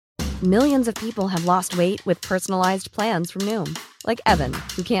Millions of people have lost weight with personalized plans from Noom. Like Evan,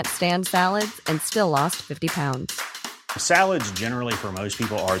 who can't stand salads and still lost 50 pounds. Salads generally for most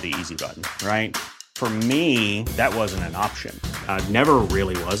people are the easy button, right? For me, that wasn't an option. I never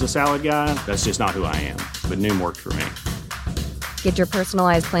really was a salad guy. That's just not who I am. But Noom worked for me. Get your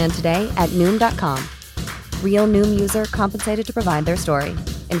personalized plan today at Noom.com. Real Noom user compensated to provide their story.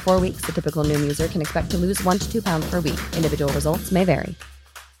 In 4 weeks, the typical Noom user can expect to lose 1 to 2 pounds per week. Individual results may vary.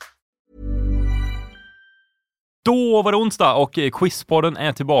 Då var det onsdag och Quizpodden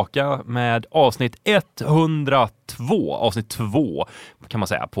är tillbaka med avsnitt 102. Avsnitt 2 kan man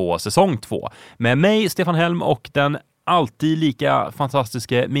säga på säsong 2. Med mig, Stefan Helm, och den alltid lika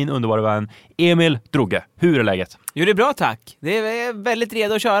fantastiske, min underbara vän Emil Drugge. Hur är läget? Jo, det är bra, tack. Det är väldigt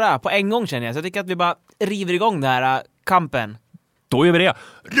redo att köra på en gång, känner jag. Så jag tycker att vi bara river igång den här kampen. Då gör vi det.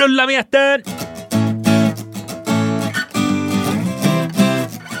 Rulla metern!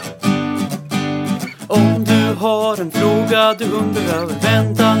 Om du har en fråga du undrar över,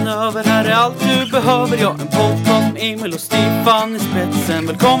 väntan över, här är allt du behöver. Ja, en podcast med Emil och Stefan i spetsen.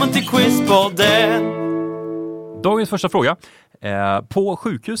 Välkommen till Quizpodden! Dagens första fråga. På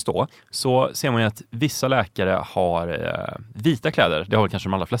sjukhus då så ser man ju att vissa läkare har vita kläder. Det har kanske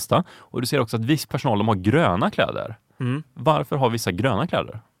de allra flesta. Och du ser också att viss personal de har gröna kläder. Varför har vissa gröna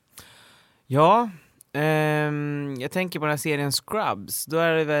kläder? Ja, jag tänker på den här serien Scrubs. Då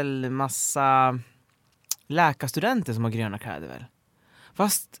är det väl massa läkarstudenter som har gröna kläder väl?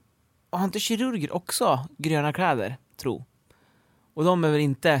 Fast har inte kirurger också gröna kläder, tro? Och de är väl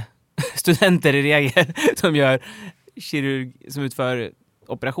inte studenter i regel som gör som utför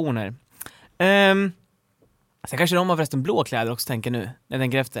operationer. Sen kanske de har förresten blå kläder också, tänker nu när jag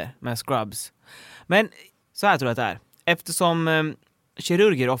tänker efter med Scrubs. Men så här tror jag att det är. Eftersom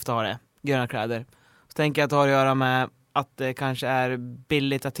kirurger ofta har det, gröna kläder, så tänker jag att det har att göra med att det kanske är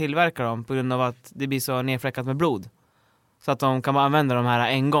billigt att tillverka dem på grund av att det blir så nedfläckat med blod. Så att de kan bara använda de här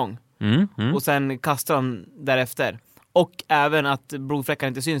en gång. Och sen kasta dem därefter. Och även att blodfläckar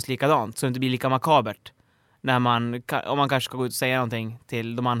inte syns likadant, så det inte blir lika makabert. När om man kanske ska gå ut och säga någonting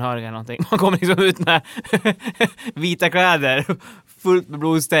till de anhöriga eller någonting. Man kommer liksom ut med vita kläder, fullt med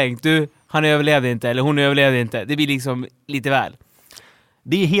blodstänkt. Han överlevde inte, eller hon överlevde inte. Det blir liksom lite väl.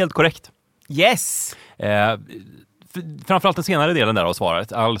 Det är helt korrekt. Yes! Framförallt den senare delen där av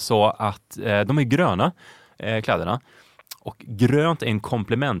svaret. Alltså att de är gröna, kläderna. Och grönt är en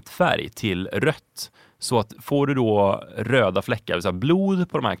komplementfärg till rött. Så att får du då röda fläckar, alltså blod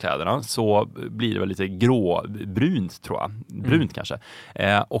på de här kläderna, så blir det väl lite gråbrunt, tror jag. Brunt kanske.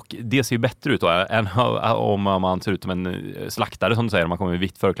 Och det ser ju bättre ut då än om man ser ut som en slaktare, som du säger. Man kommer med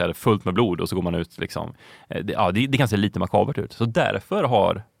vitt förkläde fullt med blod och så går man ut liksom. Det kan se lite makabert ut. Så därför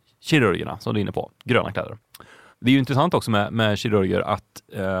har kirurgerna, som du är inne på, gröna kläder. Det är ju intressant också med kirurger att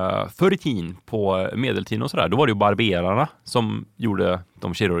förr i tiden, på medeltiden och sådär, då var det ju barberarna som gjorde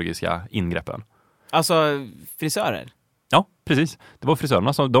de kirurgiska ingreppen. Alltså frisörer? Ja, precis. Det var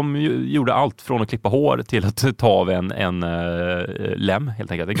frisörerna som de gjorde allt från att klippa hår till att ta av en lem,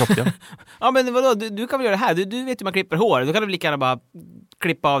 helt enkelt, en kroppsdel. Ja, men vadå? Du kan väl göra det här? Du vet hur man klipper hår. Du kan väl lika gärna bara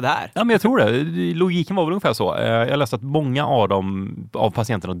klippa av det här? Ja, men jag tror det. Logiken var väl ungefär så. Jag läste att många av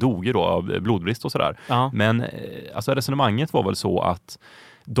patienterna dog ju då av blodbrist och sådär. Ja. Men alltså resonemanget var väl så att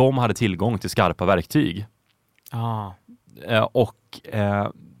de hade tillgång till skarpa verktyg. Ja.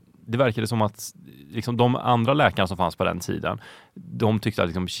 Det verkade som att liksom, de andra läkarna som fanns på den tiden, de tyckte att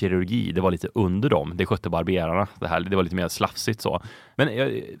liksom, kirurgi, det var lite under dem. Det skötte barberarna. Det var lite mer slafsigt så. Men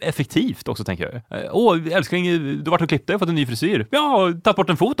effektivt också, tänker jag. Älskling, du har varit och klippt dig och fått en ny frisyr. Ja, tagit bort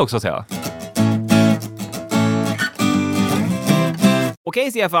en fot också, säger jag.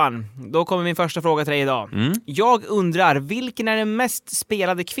 Okej, Stefan, då kommer min första fråga till dig idag. Jag undrar, vilken är den mest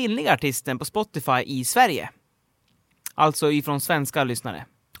spelade kvinnliga artisten på Spotify i Sverige? Alltså ifrån svenska lyssnare.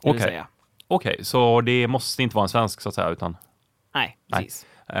 Okej, så det måste inte vara en svensk så att säga, utan... Nej, precis.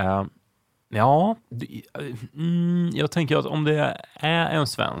 Jag tänker att om det är en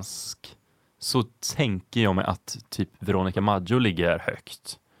svensk så tänker jag mig att typ Veronica Maggio ligger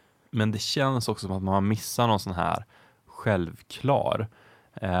högt. Men det känns också som att man missar någon sån här självklar.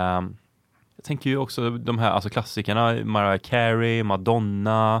 Jag tänker ju också de här alltså klassikerna, Mariah Carey,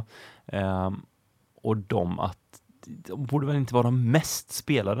 Madonna och de borde väl inte vara de mest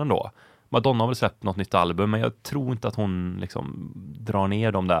spelade ändå. Madonna har väl släppt något nytt album, men jag tror inte att hon liksom drar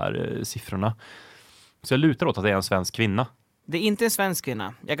ner de där siffrorna. Så jag lutar åt att det är en svensk kvinna. Det är inte en svensk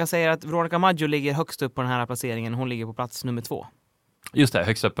kvinna. Jag kan säga att Veronica Maggio ligger högst upp på den här placeringen. Hon ligger på plats nummer 2. Just det,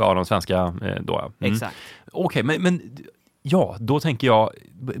 högst upp av de svenska då. Exakt. Okej, men ja, då tänker jag,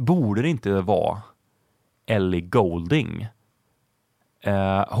 borde det inte vara Ellie Goulding?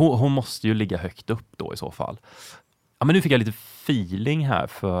 Hon måste ju ligga högt upp då i så fall. Ja, men nu fick jag lite feeling här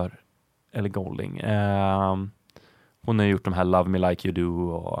för Ellie Goulding. Hon har gjort de här Love Me Like You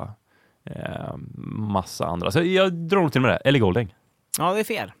Do och massa andra. Så jag drar nog till med det. Ellie Goulding. Ja, det är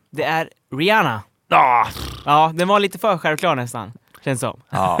fel. Det är Rihanna. Ah! Ja, den var lite för självklar nästan. Känns som.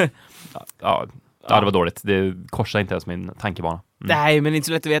 Ja, det var dåligt. Det korsar inte ens min tankebana. Nej, men inte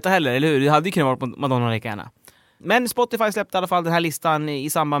så lätt att veta heller, eller hur? Det hade ju kunnat vara på Madonna lika gärna. Men Spotify släppte i alla fall den här listan i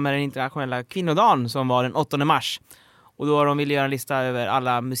samband med den internationella kvinnodagen som var den 8 mars. Och då de ville göra en lista över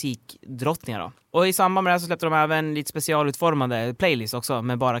alla musikdrottningar då. Och i samband med det här så släppte de även lite specialutformade playlists också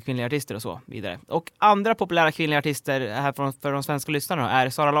med bara kvinnliga artister och så vidare. Och andra populära kvinnliga artister här för de svenska lyssnarna är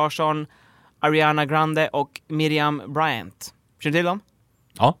Sara Larsson, Ariana Grande och Miriam Bryant. Känner du till dem?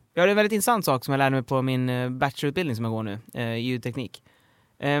 Ja. Ja, det är en väldigt intressant sak som jag lärde mig på min bachelorutbildning som jag går nu, ljudteknik.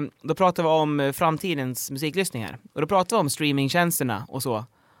 Då pratar vi om framtidens musiklyssningar. Och då pratar vi om streamingtjänsterna och så.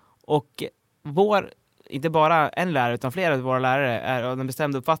 Och inte bara en lärare utan flera av våra lärare är av den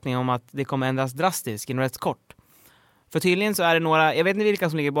bestämda uppfattningen om att det kommer ändras drastiskt inom rätt kort. För tydligen så är det några, jag vet inte vilka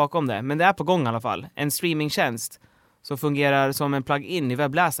som ligger bakom det, men det är på gång i alla fall. En streamingtjänst som fungerar som en plug-in i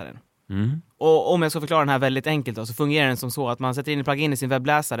webbläsaren. Och om jag ska förklara den här väldigt enkelt då, så fungerar den som så att man sätter in en plug-in i sin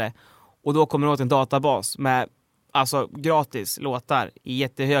webbläsare och då kommer det åt en databas med alltså gratis låtar i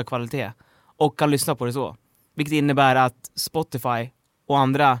jättehög kvalitet och kan lyssna på det så. Vilket innebär att Spotify och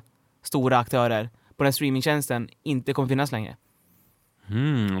andra stora aktörer på den streamingtjänsten inte kommer finnas längre.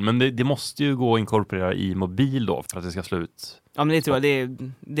 Men det måste ju gå att inkorporera i mobil då för att det ska slå ut. Ja, men det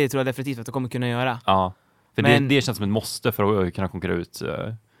tror jag definitivt att det kommer kunna göra. Ja, för det känns som ett måste för att kunna konkurrera ut.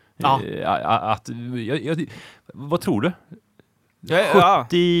 Vad tror du?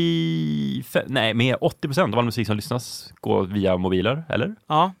 80% av all musik som lyssnas går via mobiler, eller?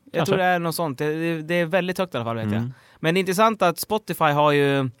 Ja, jag tror det är något sånt. Det är väldigt högt i alla fall, vet jag. Men det är intressant att Spotify har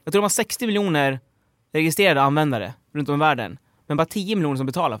ju, jag tror de har 60 miljoner registrerade användare runt om i världen. Men bara 10 miljoner som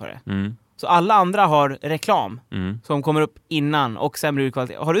betalar för det. Så alla andra har reklam som kommer upp innan och sämre ur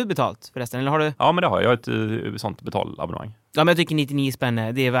kvalitet. Har du betalt förresten? Eller har du? Ja, men det har jag. Jag har ett sånt betalabonnemang. Ja, men jag tycker 99 spänn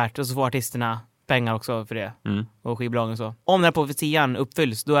det är värt. Och så får artisterna pengar också för det. Och skivbolagen och så. Om den här profetian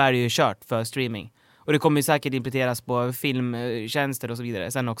uppfylls, då är det ju kört för streaming. Och det kommer ju säkert implementeras på filmtjänster och så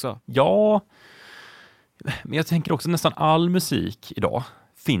vidare sen också. Ja, men jag tänker också nästan all musik idag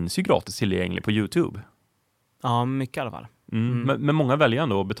finns ju gratis tillgänglig på YouTube. Ja, mycket i alla fall. Men många väljer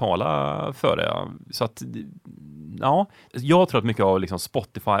ändå att betala för det. Så att, ja, jag tror att mycket av liksom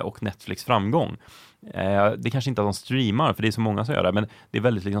Spotify och Netflix framgång, det kanske inte att de streamar, för det är så många som gör det, men det är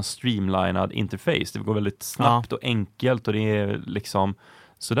väldigt liksom streamlinad interface. Det går väldigt snabbt och enkelt och det är liksom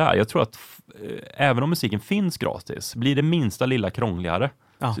sådär. Jag tror att även om musiken finns gratis, blir det minsta lilla krångligare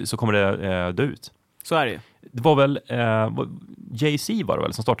så kommer det dö ut. Så är det ju. Det var väl Jay-Z var det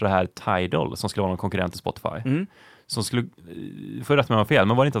väl som startade det här Tidal som skulle vara någon konkurrent till Spotify. Som skulle, för rätt med mig fel,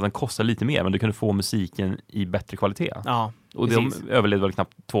 men var det inte att den kostade lite mer, men du kunde få musiken i bättre kvalitet? Ja, och de överlevde väl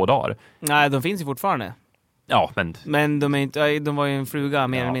knappt 2 dagar. Nej, de finns ju fortfarande. Ja, men de var ju en fluga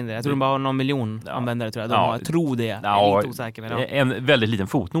mer eller mindre. Jag tror de bara har någon miljon användare, tror jag. Jag tror det. Jag är lite osäker. Men en väldigt liten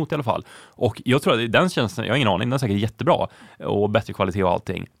fotnot i alla fall. Och jag tror att den tjänsten, jag har ingen aning, den är säkert jättebra och bättre kvalitet och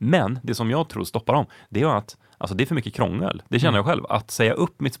allting. Men det som jag tror stoppar dem, det är att alltså det är för mycket krångel. Det känner jag själv. Att säga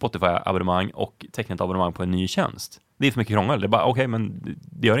upp mitt Spotify-abonnemang och teckna ett abonnemang på en ny tjänst. Det är för mycket krångel. Det är bara, okej, men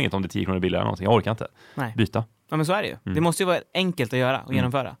det gör inget om det är 10 kronor billigare eller någonting. Jag orkar inte byta. Ja, men så är det ju. Det måste ju vara enkelt att göra och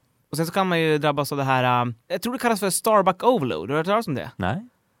genomföra. Och sen så kan man ju drabbas av det här, jag tror det kallas för Starbuck Overload. Har du hört talas om det? Nej.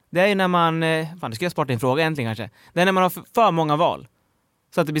 Det är ju när man, det ska jag sporta en fråga äntligen kanske. Det är när man har för många val.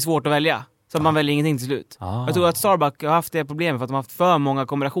 Så att det blir svårt att välja. Så att man väljer ingenting till slut. Jag tror att Starbuck har haft det problemet för att de har haft för många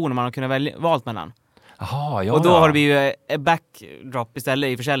kombinationer man har kunnat valt mellan. Och då har det blivit backdrop istället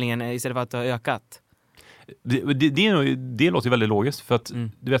i försäljningen istället för att det har ökat. Det låter ju väldigt logiskt. För att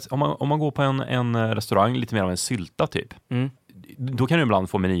du vet, om man går på en restaurang, lite mer av en sylta typ. Då kan du ibland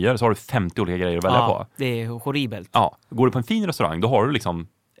få menyer, så har du 50 olika grejer att välja på. Det är horribelt. Ja, går du på en fin restaurang, då har du liksom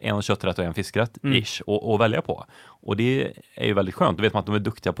en kötträtt och en fiskrätt ish och välja på. Och det är ju väldigt skönt, då vet man att de är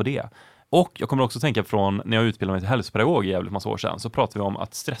duktiga på det. Och jag kommer också tänka från när jag utbildade mig till hälsopedagog i jävligt massa år sedan, så pratade vi om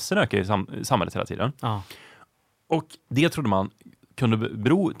att stressen ökar i samhället hela tiden. Och det trodde man kunde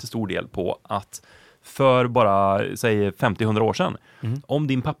bero till stor del på att för bara, säg 50-100 år sedan, om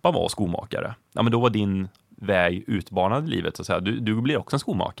din pappa var skomakare, ja men då var din väg utbanad i livet så att säga. Du blir också en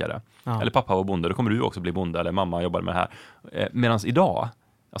skomakare. Eller pappa var bonde, då kommer du också bli bonde, eller mamma jobbar med det här. Medan idag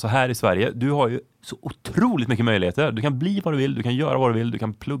Alltså här i Sverige, du har ju så otroligt mycket möjligheter. Du kan bli vad du vill, du kan göra vad du vill, du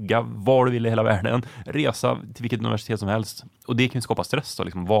kan plugga var du vill i hela världen, resa till vilket universitet som helst. Och det kan ju skapa stress då,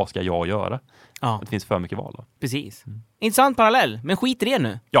 liksom, vad ska jag göra? Ja. Det finns för mycket val då. Precis. Intressant parallell, men skit i det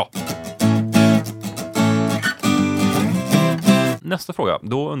nu. Ja. Nästa fråga.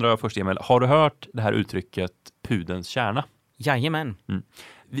 Då undrar jag först, Emil, har du hört det här uttrycket pudelns kärna? Jajamän.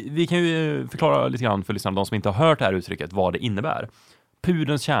 Vi kan ju förklara lite grann för lyssnarna, de som inte har hört det här uttrycket, vad det innebär.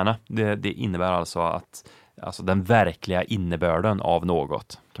 Pudelns kärna, det innebär alltså den verkliga innebörden av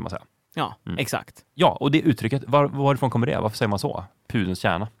något, kan man säga. Ja, exakt. Ja, och det uttrycket, varifrån kommer det? Varför säger man så? Pudelns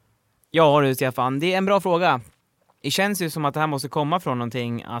kärna. Ja du Stefan, det är en bra fråga. Det känns ju som att det här måste komma från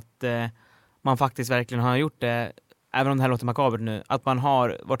någonting, att man faktiskt verkligen har gjort det, även om det här låter makabert nu, att man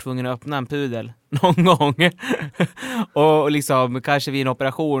har varit tvungen att öppna en pudel någon gång och liksom kanske vid en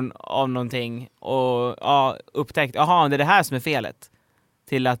operation av någonting och upptäckt, jaha, det är det här som är felet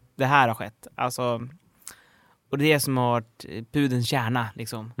till att det här har skett. Alltså, och det är det som har varit pudelns kärna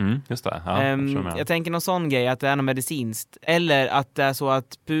liksom. Just det. Ja, jag tänker någon sån grej, att det är något medicinskt, eller att det är så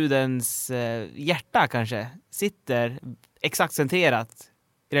att pudelns hjärta kanske sitter exakt centrerat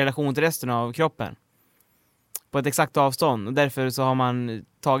i relation till resten av kroppen på ett exakt avstånd, och därför så har man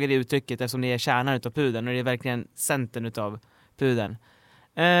tagit det uttrycket eftersom det är kärnan utav pudeln och det är verkligen centern utav pudeln.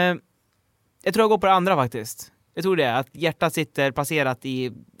 Jag tror jag går på det andra faktiskt. Jag tror det, att hjärtat sitter placerat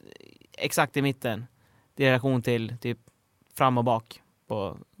exakt i mitten i relation till typ fram och bak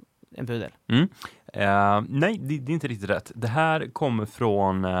på en pudel. Nej, det är inte riktigt rätt. Det här kommer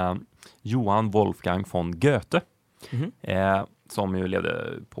från Johann Wolfgang von Goethe. Som ju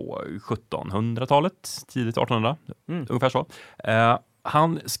levde på 1700-talet, tidigt 1800, ungefär så.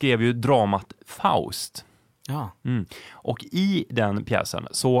 Han skrev ju dramat Faust. Ja. Och i den pjäsen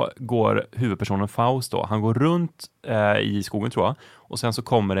så går huvudpersonen Faust då, han går runt i skogen tror jag, och sen så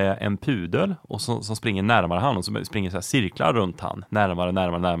kommer det en pudel och som springer närmare han, och så springer så här cirklar runt han,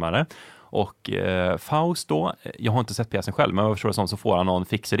 närmare. Och Faust då, jag har inte sett pjäsen själv, men jag förstår det som, så får han någon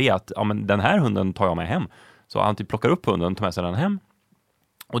fix idé att ja, men den här hunden tar jag med hem. Så han typ plockar upp hunden, tar med sig den hem.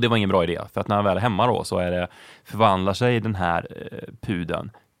 Och det var ingen bra idé, för att när han väl är hemma då så förvandlar sig den här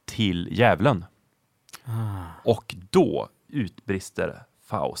pudeln till djävulen. Och då utbrister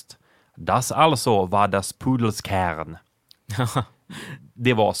Faust: Das alltså var das Pudels Kern.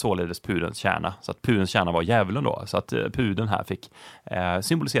 Det var således pudelns kärna. Så att pudelns kärna var djävulen då. Så att pudeln här fick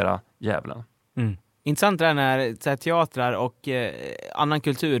symbolisera djävulen. Intressant det här när så här, teatrar och annan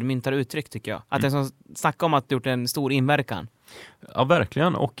kultur myntar uttryck, tycker jag. Att det som snackar om att det gjort en stor inverkan. Ja,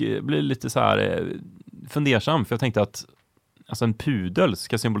 verkligen. Och blir lite så här fundersam. För jag tänkte att alltså en pudel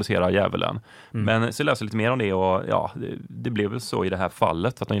ska symbolisera djävulen. Men så läser jag lite mer om det, och ja, det blev väl så i det här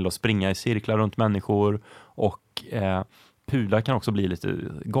fallet, för att de gillar att springa i cirklar runt människor, och pudlar kan också bli lite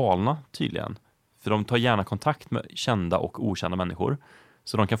galna tydligen. För de tar gärna kontakt med kända och okända människor.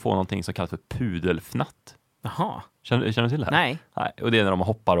 Så de kan få någonting som kallas för pudelfnatt. Jaha. Känner du till det här? Nej. Och det är när de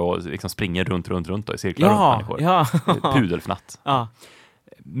hoppar och liksom springer runt då, i cirklar runt människor. Ja. Pudelfnatt. Ja.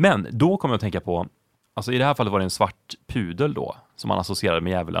 Men då kommer jag att tänka på, alltså i det här fallet var det en svart pudel då, som man associerade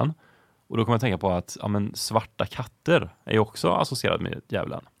med djävulen. Och då kommer jag att tänka på att svarta katter är ju också associerade med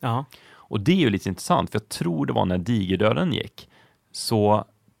djävulen. Ja. Och det är ju lite intressant, för jag tror det var när digerdöden gick, så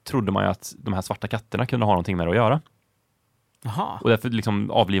trodde man ju att de här svarta katterna kunde ha någonting med det att göra. Jaha. Och därför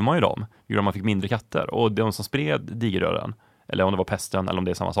liksom avlivar man ju dem. Gjorde att man fick mindre katter. Och de som spred digerdöden, eller om det var pesten, eller om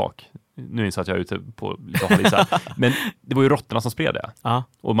det är samma sak. Nu inser att jag är ute på lite håll. Men det var ju råttorna som spred det. Ja.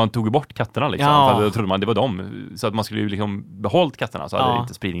 Och man tog ju bort katterna liksom. Ja. För då trodde man det var dem. Så att man skulle ju liksom behållit katterna, så hade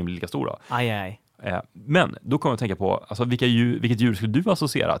inte spridningen blivit lika stor då. Aj. Men då kommer jag att tänka på, alltså, vilket djur skulle du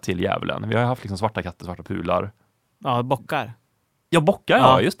associera till djävulen? Vi har ju haft liksom svarta katter, svarta pudlar. Ja, bockar. Ja, bockar,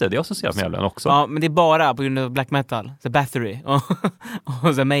 ja, just det. Det är associerat med djävulen också. Ja, men det är bara på grund av black metal. Så Bathory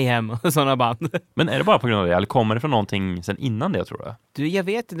och så Mayhem och sådana band. Men är det bara på grund av det? Eller kommer det från någonting sen innan det, tror du? Du, jag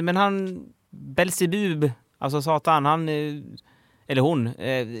vet inte, men han Belzebub, alltså Satan, han eller hon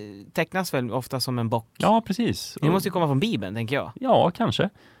tecknas väl ofta som en bock. Ja, precis. Det måste ju komma från Bibeln, tänker jag. Ja, kanske.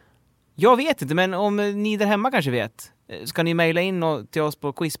 Jag vet inte, men om ni där hemma kanske vet, ska ni mejla in till oss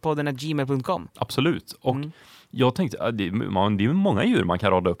på quizpodden@gmail.com. Absolut. Och jag tänkte, det är ju många djur man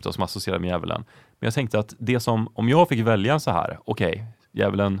kan rada upp då som associerar med djävulen. Men jag tänkte att det som, om jag fick välja så här, okej,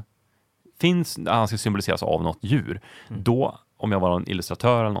 djävulen finns, han ska symboliseras av något djur. Då, om jag var en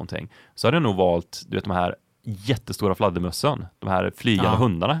illustratör eller någonting, så hade jag nog valt, du vet, de här jättestora fladdermössen. De här flygande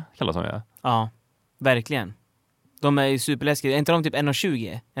hundarna kallas de ju. Ja, verkligen. De är ju superläskiga. Är inte de typ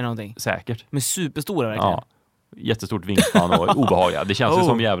 1,20 eller någonting? Säkert. Men superstora verkligen. Ja. Jättestort vingspann och obehagliga. Det känns ju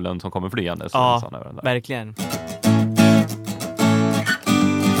som djävulen som kommer flygande. Ja, verkligen.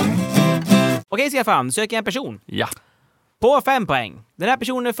 Okej, Stefan, söker jag en person. Ja. På 5 poäng. Den här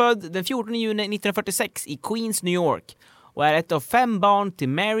personen är född den 14 juni 1946 i Queens, New York. Och är ett av 5 barn till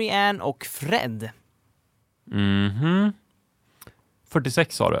Mary Ann och Fred.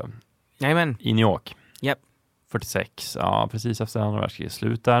 46 sa du. Jajamän. I New York. Japp. 46, ja precis efter andra världskrigets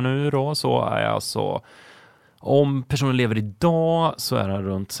slut där nu då, så är jag alltså, om personen lever idag så är den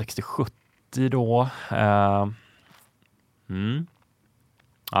runt 60-70 då.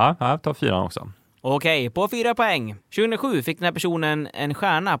 Ja, jag tar 4 också. Okej, på 4 poäng. 2007 fick den här personen en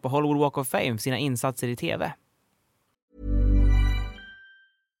stjärna på Hollywood Walk of Fame för sina insatser i TV.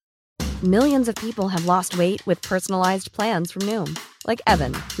 Millions of people have lost weight with personalized plans from Noom. Like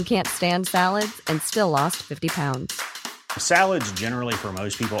Evan, who can't stand salads and still lost 50 pounds. Salads generally for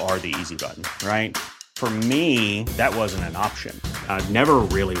most people are the easy button, right? For me, that wasn't an option. I never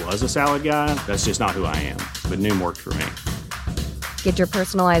really was a salad guy. That's just not who I am. But Noom worked for me. Get your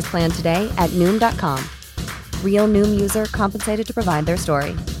personalized plan today at Noom.com. Real Noom user compensated to provide their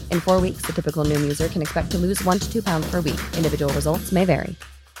story. In 4 weeks, the typical Noom user can expect to lose 1 to 2 pounds per week. Individual results may vary.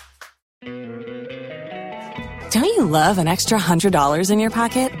 Don't you love an extra $100 in your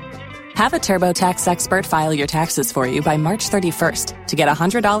pocket? Have a TurboTax expert file your taxes for you by March 31st to get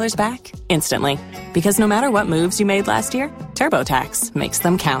 $100 back instantly. Because no matter what moves you made last year, TurboTax makes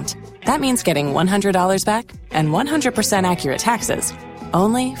them count. That means getting $100 back and 100% accurate taxes,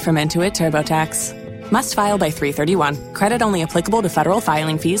 only from Intuit TurboTax. Must file by 3/31. Credit only applicable to federal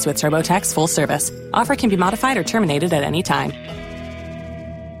filing fees with TurboTax full service. Offer can be modified or terminated at any time.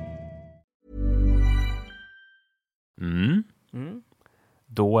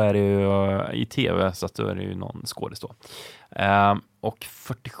 Då är det ju i tv, så att då är det ju någon skådis då. Och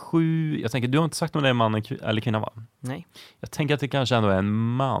 47, jag tänker, du har inte sagt om det är man eller kvinna, va? Nej. Jag tänker att det kanske ändå är en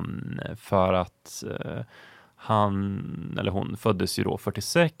man, för att han eller hon föddes ju då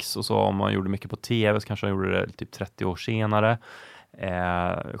 46, och så om man gjorde mycket på tv så kanske han gjorde det typ 30 år senare.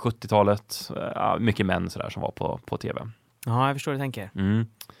 70-talet, mycket män sådär som var på tv. Ja, jag förstår vad du tänker.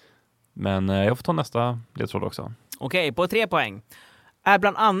 Men jag får ta nästa ledtråd också. Okej, på 3 poäng. Är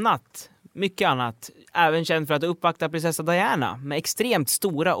bland annat, mycket annat, även känd för att uppvakta prinsessa Diana med extremt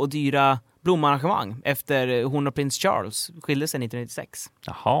stora och dyra blomarrangemang efter hon och prins Charles skilde sig 1996.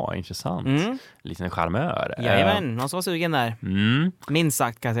 Jaha, intressant. Liten charmör. Jajamän, någon som var sugen där. Minst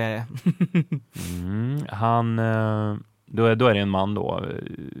sagt kan jag säga det. Han, då är det en man då,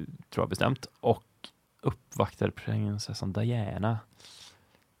 tror jag bestämt, och uppvaktade prinsessan Diana.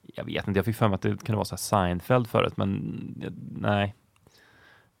 Jag vet inte, jag fick för mig att det kunde vara så här Seinfeld förut, men nej.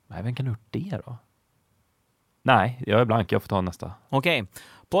 Vem kan ha gjort det då? Nej, jag är blank, jag får ta nästa. Okej,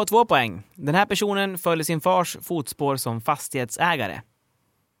 på 2 poäng. Den här personen följer sin fars fotspår som fastighetsägare.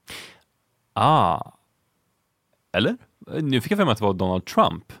 Eller? Nu fick jag för mig att det var Donald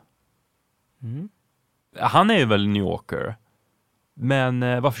Trump. Han är ju väl New Yorker.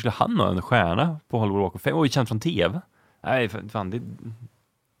 Men varför skulle han ha en stjärna på Hollywood Walk of Fame? Och känd från tv? Nej, fan, det är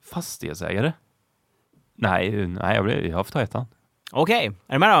fastighetsägare. Nej, jag får ta ettan. Okej,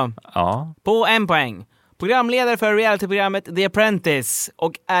 är du med då? Ja. På 1 poäng. Programledare för realityprogrammet The Apprentice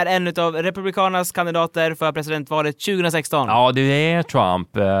och är en av republikanernas kandidater för presidentvalet 2016. Ja, det är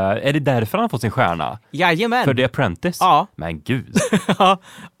Trump. Är det därför han får sin stjärna? Jajamän. För The Apprentice? Ja. Men gud.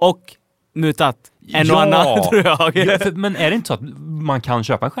 Och mutat en och annan, tror jag. Ja, men är det inte så att man kan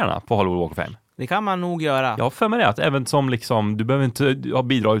köpa en stjärna på Hollywood Walk of Fame? Det kan man nog göra. Jag har för mig det, att även som liksom, du behöver inte ha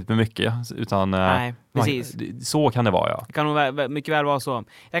bidragit med mycket, utan nej, precis. Så kan det vara, ja. Det kan nog mycket väl vara så.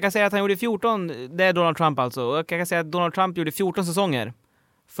 Jag kan säga att han gjorde 14, det är Donald Trump alltså. Och jag kan säga att Donald Trump gjorde 14 säsonger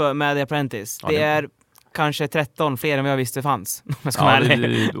med The Apprentice. Ja, det är kanske 13 fler än vad jag visste fanns.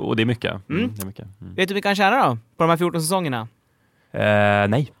 Och det är mycket. Det är mycket. Vet du hur mycket han tjänar då? På de här 14 säsongerna?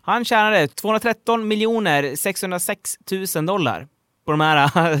 Nej. Han tjänade 213 606 000 dollar på de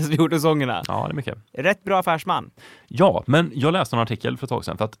här 14 säsongerna. Ja, det är mycket. Rätt bra affärsman. Ja, men jag läste en artikel för ett tag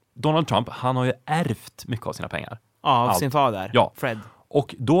sedan, för att Donald Trump, han har ju ärvt mycket av sina pengar. Ja, av sin fader, Fred.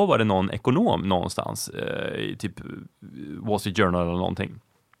 Och då var det någon ekonom någonstans, i typ Wall Street Journal eller någonting,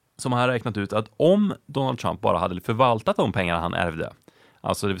 som har räknat ut att om Donald Trump bara hade förvaltat de pengarna han ärvde,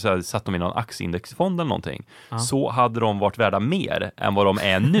 alltså det vill säga satt dem i någon aktieindexfond eller någonting, så hade de varit värda mer än vad de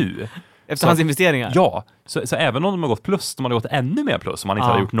är nu. Efter hans investeringar? Ja, så även om de har gått plus, de hade gått ännu mer plus om man inte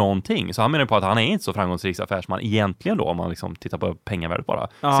hade gjort någonting. Så han menar på att han är inte så framgångsrik affärsman egentligen då, om man liksom tittar på pengavärdet bara.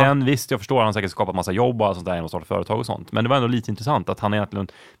 Sen visst, jag förstår att han säkert skapat massa jobb och sånt där, och startat företag och sånt. Men det var ändå lite intressant att han egentligen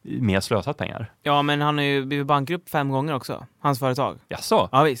mer slösat pengar. Ja, men han har ju blivit bankrupt 5 gånger också, hans företag. Jaså?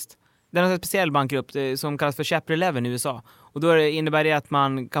 Ja, visst. Det är en speciell bankrupt som kallas för Chapter 11 i USA. Och då innebär det att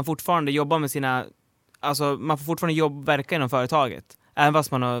man kan fortfarande jobba med sina... Alltså, man får fortfarande verka inom företaget. Även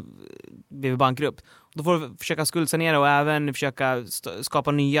fast man har blivit bankrupt. Då får du försöka skuldsanera och även försöka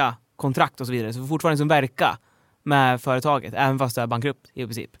skapa nya kontrakt och så vidare. Så du får fortfarande som verka med företaget, även fast det är bankrupt i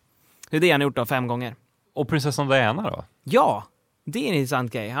princip. Det är det han har gjort då 5 gånger. Och prinsessan Diana då? Ja, det är en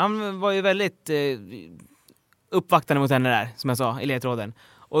intressant grej. Han var ju väldigt uppvaktande mot henne där, som jag sa, i ledtråden.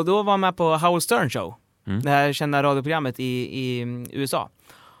 Och då var han med på Howard Stern Show. Det här kända radioprogrammet i USA.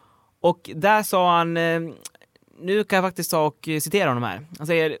 Och där sa han, nu kan jag faktiskt ta och citera honom här. Han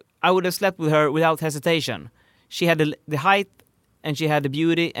säger, I would have slept with her without hesitation. She had the height and she had the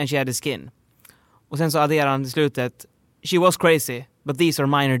beauty and she had the skin. Och sen så adderar han i slutet, she was crazy, but these are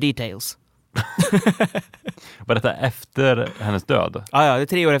minor details. Var detta efter hennes död? Ja, det är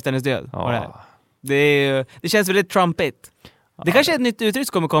 3 år efter hennes död. Ja. Det känns väldigt trumpigt. Det kanske är ett nytt uttryck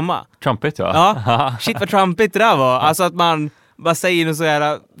som kommer komma. Trumpet, ja. Ja, shit vad trumpigt det där var. Alltså att man bara säger något så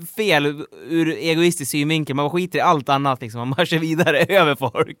här fel ur egoistisk synvinkel. Man skiter i allt annat liksom. Man marschar vidare över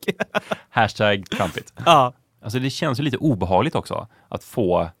folk. Hashtag trumpet. Ja. Alltså det känns ju lite obehagligt också att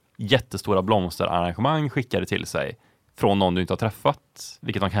få jättestora blomsterarrangemang skickade till sig från någon du inte har träffat.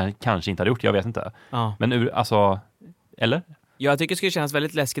 Vilket de kanske inte hade gjort, jag vet inte. Ja. Men alltså, eller? Jag tycker det skulle kännas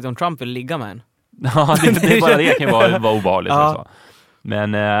väldigt läskigt om Trump vill ligga med en. Ja, det är bara det kan ju vara obehagligt. Ja. Också.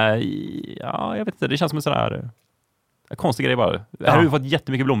 Men ja, jag vet inte, det känns som en sån här konstig grej bara. Här har du fått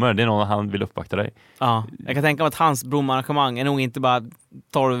jättemycket blommor, det är någon han vill uppvakta dig. Ja, jag kan tänka mig att hans blomarrangemang är nog inte bara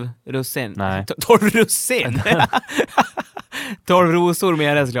 12 russin. Nej. 12 russin? 12 rosor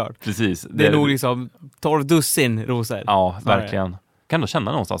med det såklart. Precis. Det är nog liksom 12 dussin rosor. Ja, verkligen. Kan ändå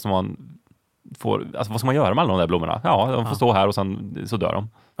känna någonstans som man får, alltså vad ska man göra med alla de där blommorna? Ja, de får stå här och sen så dör de.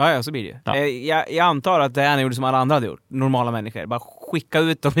 Ja, så blir det ju. Ja. Jag antar att det här gjorde som alla andra hade gjort. Normala människor. Bara skicka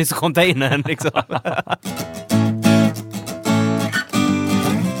ut dem i containern liksom.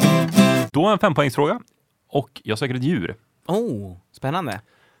 Då en 5-poängsfråga. Och jag söker ett djur. Spännande.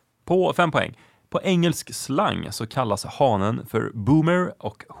 På 5 poäng. På engelsk slang så kallas hanen för boomer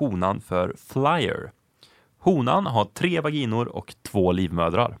och honan för flyer. Honan har 3 vaginor och 2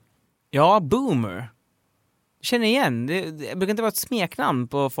 livmödrar. Ja, boomer. Känner igen. Det brukar inte vara ett smeknamn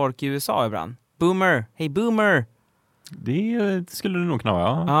på folk i USA ibland. Boomer. Hej boomer. Det skulle det nog kunna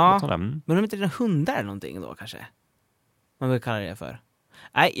vara. Ja. Men de är inte hundar eller någonting då kanske? Man vill kalla det för.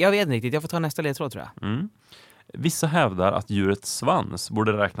 Nej, jag vet inte riktigt. Jag får ta nästa ledtråd tror jag. Vissa hävdar att djurets svans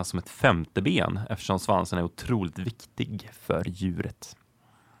borde räknas som ett 5:e ben eftersom svansen är otroligt viktig för djuret.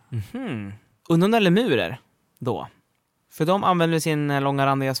 Undrar om det är lemurer då? För de använder sin långa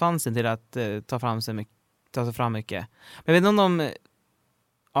randiga svansen till att ta sig fram mycket. Men jag vet inte om de...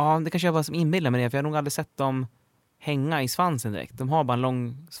 Ja, det kanske jag bara som inbillar mig det. För jag har nog aldrig sett dem hänga i svansen direkt. De har bara en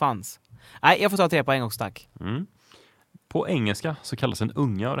lång svans. Nej, jag får ta 3 poäng också, tack. På engelska så kallas en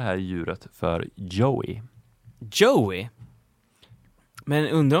unge av det här djuret för Joey. Joey? Men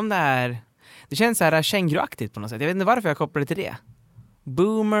undrar om det är... Det känns så här känguruaktigt på något sätt. Jag vet inte varför jag kopplar det till det.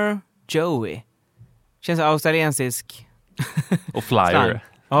 Boomer Joey. Känns australiensisk. Och flyer.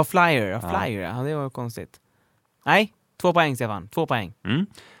 Ja, flyer. Ja, det var konstigt. Nej, 2 poäng Stefan. 2 poäng.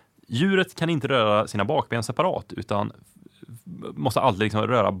 Djuret kan inte röra sina bakben separat utan måste alltid liksom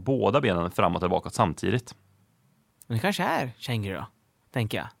röra båda benen framåt och bakåt samtidigt. Men det kanske är känguru då,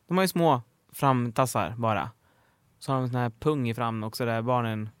 tänker jag. De har ju små framtassar bara. Så har de en sån här pung i fram också där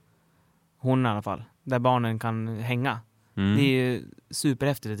barnen, hon i alla fall, där barnen kan hänga. Det är ju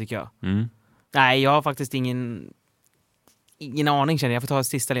superhäftigt tycker jag. Nej, jag har faktiskt ingen aning känner jag. Jag får ta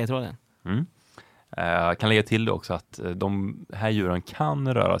sista ledtråden. Jag kan lägga till det också att de här djuren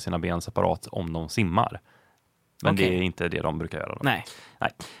kan röra sina ben separat om de simmar. Men det är inte det de brukar göra. Då. Nej.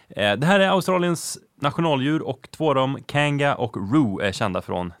 Det här är Australiens nationaldjur och 2 av dem, kanga och roo, är kända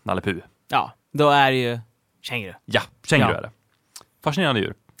från Nalle Puh. Ja, då är det ju känguru. Ja, känguru är det. Fascinerande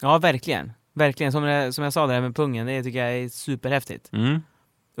djur. Ja, verkligen. Verkligen, som jag sa där med pungen, det tycker jag är superhäftigt. Undrar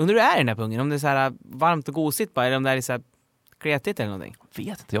hur det är i den här pungen? Om det är så här varmt och gosigt bara, eller om det är så här kletigt eller någonting? Jag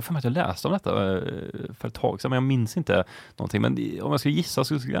vet inte, jag får med att jag läste om detta för ett tag sedan, men jag minns inte någonting. Men om jag skulle gissa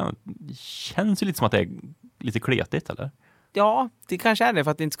så det känns ju lite som att det är lite kletigt, eller? Ja, det kanske är det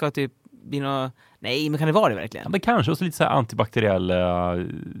för att det inte ska typ bli något... Nej, men kan det vara det verkligen? Ja, men kanske också lite så här antibakteriella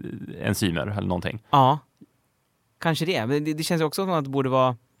enzymer eller någonting. Ja, kanske det. Men det känns också som att det borde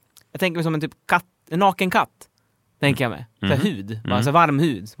vara... Jag tänker mig som en typ katt, en naken katt. Tänker jag mig. Så här hud. Bara så varm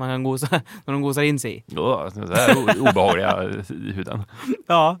hud. Man kan gosa, när de gosar in sig i. Ja, så här obehagliga huden.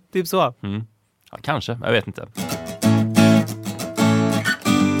 Ja, typ så. Ja, kanske, jag vet inte.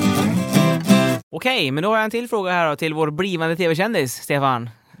 Okej, men då har jag en till fråga här då, till vår blivande tv-kändis, Stefan.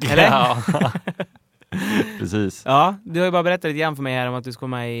 Eller? Ja. Precis. Ja, du har ju bara berättat lite grann för mig här om att du ska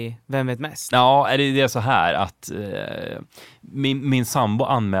med i Vem vet mest? Ja, det är så här att min sambo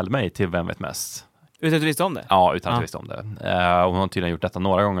anmälde mig till Vem vet mest. Utan att du visste om det? Ja, utan att jag visste om det. Hon har tydligen gjort detta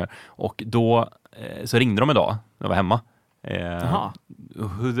några gånger. Och då så ringde de idag när jag var hemma.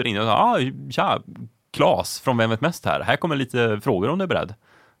 Hur ringde och sa, tja, Claes från Vem vet mest här. Här kommer lite frågor om du är beredd.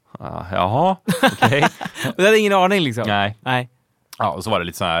 Jaha, okej. Du hade ingen aning liksom? Nej. Ja, och så var det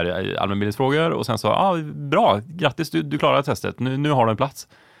lite så här allmänbildningsfrågor och sen så, bra, grattis, du klarade testet. Nu har du en plats.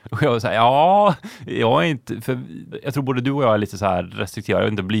 Och jag säger, jag är inte, för jag tror både du och jag är lite så här restrikterade, jag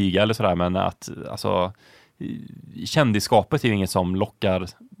vet inte blyga eller sådär, men att alltså kändisskapet är ju inget som lockar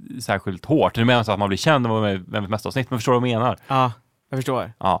särskilt hårt. Det menar så att man blir känd och med Vem vet mest avsnitt, men förstår du vad jag menar? Ja, jag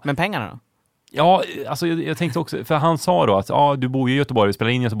förstår. Ja. Men pengarna då? Ja, alltså jag tänkte också, för han sa då att du bor i Göteborg och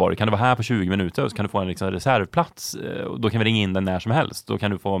spelar in i Göteborg, kan du vara här på 20 minuter och så kan du få en liksom reservplats och då kan vi ringa in den när som helst, då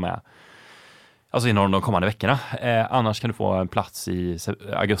kan du få vara med alltså inom de kommande veckorna. Annars kan du få en plats i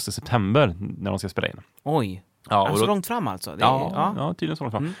augusti-september när de ska spela in. Oj, ja, så långt fram alltså? Ja, tydligen så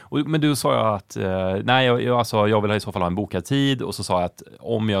långt fram. Men du sa jag att nej, jag vill i så fall ha en bokad tid, och så sa jag att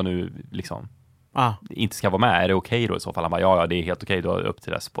om jag nu liksom inte ska vara med, är det okej då i så fall? Han bara, ja, det är helt okej, du har upp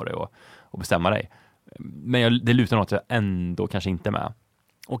till dess på det och bestämma dig. Men det lutar nog att jag ändå kanske inte är med.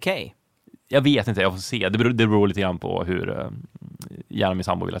 Okej. Jag vet inte, jag får se. Det beror lite grann på hur gärna min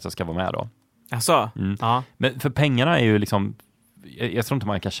sambo vill att jag ska vara med då. Alltså? Ja. Men för pengarna är ju liksom, jag tror inte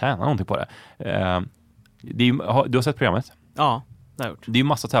man kan tjäna någonting på det. Det är ju, du har sett programmet? Ja, det har jag gjort. Det är ju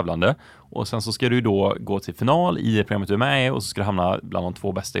massa tävlande, och sen så ska du då gå till final i det programmet du är med i, och så ska du hamna bland de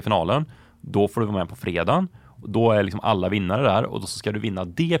 2 bästa i finalen. Då får du vara med på fredagen. Och då är liksom alla vinnare där, och då så ska du vinna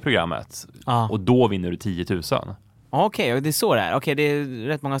det programmet. Och då vinner du 10 000. Okej, det är så det är. Okej, det är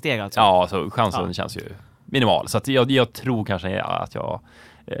rätt många steg alltså. Ja, så chansen känns ju minimal. Så att jag tror kanske att jag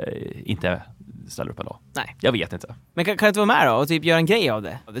inte ställer upp ändå. Nej. Jag vet inte. Men kan du inte vara med då och typ göra en grej av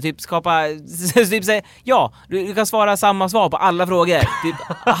det? Typ skapa, typ säga, du kan svara samma svar på alla frågor. Typ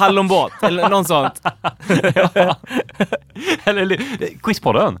hallonbåt eller något sånt. Eller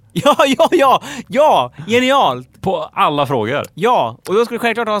quizpodden. Ja, genialt. På alla frågor. Ja, och då ska du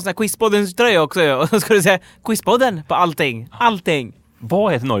självklart ha en sån här quizpoddens tröja också. Och då ska du säga quizpodden på allting.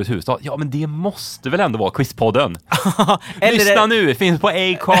 Vad heter Norges huvudstad? Ja, men det måste väl ändå vara Quizpodden. Lyssna nu, finns på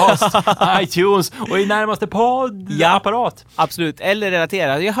Acast, iTunes och i närmaste poddapparat. Absolut, eller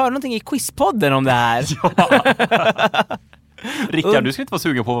relatera. Jag hör någonting i Quizpodden om det här. Rickard, du ska inte vara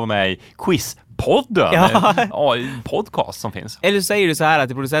sugen på att vara med i Quizpodden. Ja, podcast som finns. Eller så säger du så här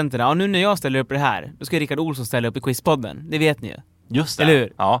till producenterna, nu när jag ställer upp det här, då ska Rickard Olsson ställa upp i Quizpodden. Det vet ni ju. Just det. Eller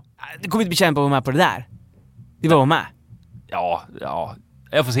hur? Ja. Det kommer inte bli kämpa att vara med på det där. Det var med. Ja,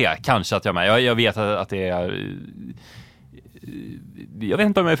 jag får se, kanske att jag är med. Jag vet att det är, jag vet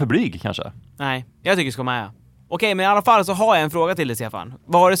inte om jag är för blyg kanske. Nej, jag tycker du ska med. Okej, men i alla fall så har jag en fråga till dig, Stefan.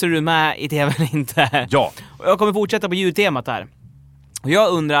 Vare sig du är med i tv eller inte. Ja. Och jag kommer fortsätta på djurtemat här. Och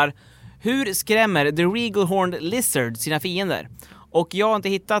jag undrar, hur skrämmer the regal horned lizard sina fiender? Och jag har inte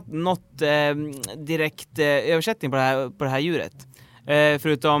hittat något direkt översättning på det här djuret.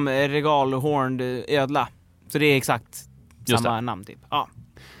 Förutom regal horned ödla. Så det är exakt samma namn typ. Ja.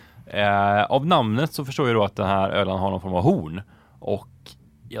 Av namnet så förstår jag då att den här ödlan har någon form av horn. Och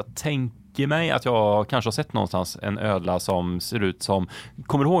jag tänker mig att jag kanske har sett någonstans en ödla som ser ut som...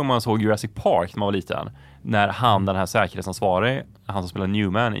 Kommer du ihåg när man såg Jurassic Park när man var liten? När den här säkerhetsansvarig, han som spelar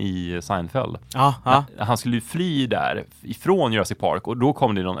Newman i Seinfeld. Han skulle ju fly där ifrån Jurassic Park, och då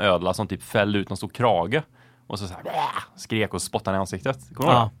kom det någon ödla som typ fällde ut någon stor krage. Och så här skrek och spottade i ansiktet.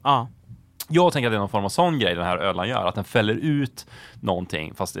 Kommer du ihåg det? Jag tänker att det är någon form av sån grej den här ödlan gör. Att den fäller ut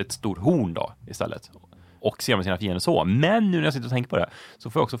någonting, fast ett stort horn då istället. Och ser med sina fiender så. Men nu när jag sitter och tänker på det, så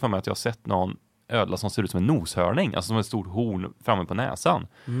får jag också för mig att jag har sett någon ödla som ser ut som en noshörning. Alltså som ett stort horn framme på näsan.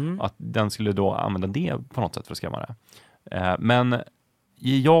 Att den skulle då använda det på något sätt för att skrämma det. Men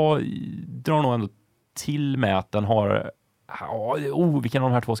jag drar nog ändå till med att den har... vilken av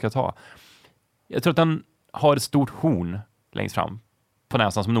de här 2 ska jag ta? Jag tror att den har ett stort horn längst fram på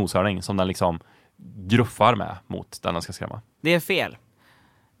näsan som noshörning, som den liksom gruffar med mot den ska skrämma. Det är fel.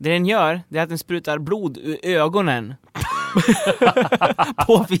 Det den gör, det är att den sprutar blod ur ögonen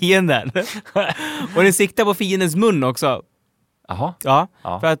på fienden. Och den siktar på fiendens mun också. Jaha. Ja,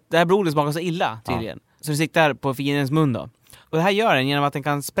 för att det här blodet smakar så illa tydligen. Så den siktar på fiendens mun då. Och det här gör den genom att den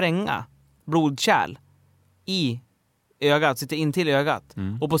kan spränga blodkärl i ögat, sitter in till ögat.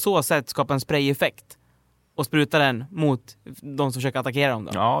 Och på så sätt skapa en sprayeffekt. Och spruta den mot de som försöker attackera dem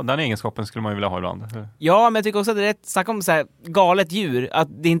då. Ja, den egenskapen skulle man ju vilja ha ibland. Ja, men jag tycker också att det är rätt, snacka om så här galet djur. Att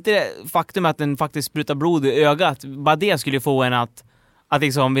det är inte faktum att den faktiskt sprutar blod i ögat. Bara det skulle få en att att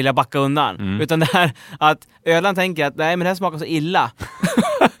liksom vilja backa undan. Utan det här att ödlan tänker att nej, men det här smakar så illa.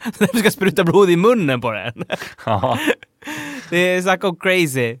 Så vi ska spruta blod i munnen på den. Ja. Det är så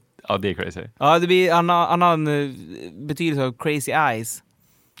crazy. Ja, det är crazy. Ja, det blir annan betydelse av crazy eyes.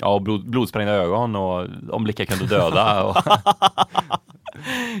 Ja, och blodsprängda ögon och om blickar kunde döda. Och...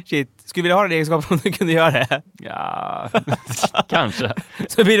 Shit, skulle vi vilja ha den egenskapen om du kunde göra det? Ja, kanske.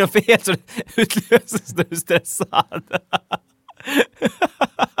 Så blir det fel så utlöses du stressad.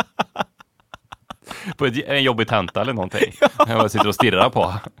 På en jobbig tenta eller någonting. Jag sitter och stirrar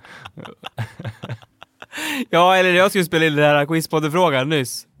på. Ja, eller jag skulle spela in den här quizpodden-frågan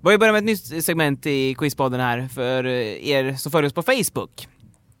nyss. Vi har ju börjat med ett nytt segment i quizpodden här för er som följer oss på Facebook.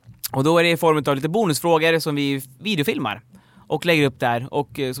 Och då är det i form av lite bonusfrågor som vi videofilmar och lägger upp där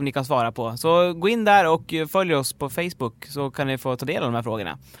och som ni kan svara på. Så gå in där och följ oss på Facebook så kan ni få ta del av de här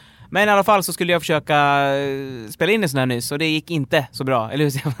frågorna. Men i alla fall så skulle jag försöka spela in en sån här nyss och det gick inte så bra. Eller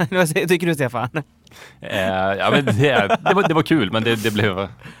hur, Stefan? Vad tycker du, Stefan? Ja, men det var kul, men det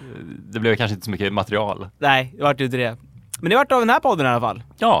blev kanske inte så mycket material. Nej, det vart ju inte det. Men det vart av den här podden i alla fall.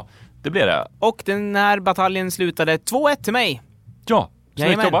 Ja, det blev det. Och den här bataljen slutade 2-1 till mig. Ja,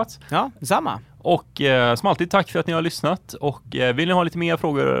 snyggt jobbat. Ja, detsamma. Och som alltid, tack för att ni har lyssnat. Och vill ni ha lite mer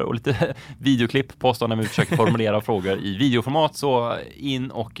frågor och lite videoklipp på oss när vi försöker formulera frågor i videoformat, så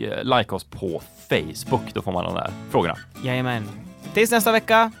in och like oss på Facebook. Då får man de där frågorna. Jajamän. Tills nästa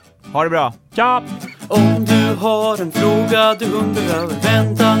vecka. Ha det bra. Tja! Om du har en fråga du undrar över,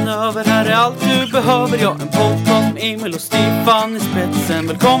 väntan över, här är allt du behöver. Ja, en podcast med Emil och Stefan i spetsen.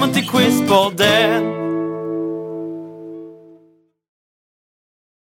 Välkommen till Quizpodden.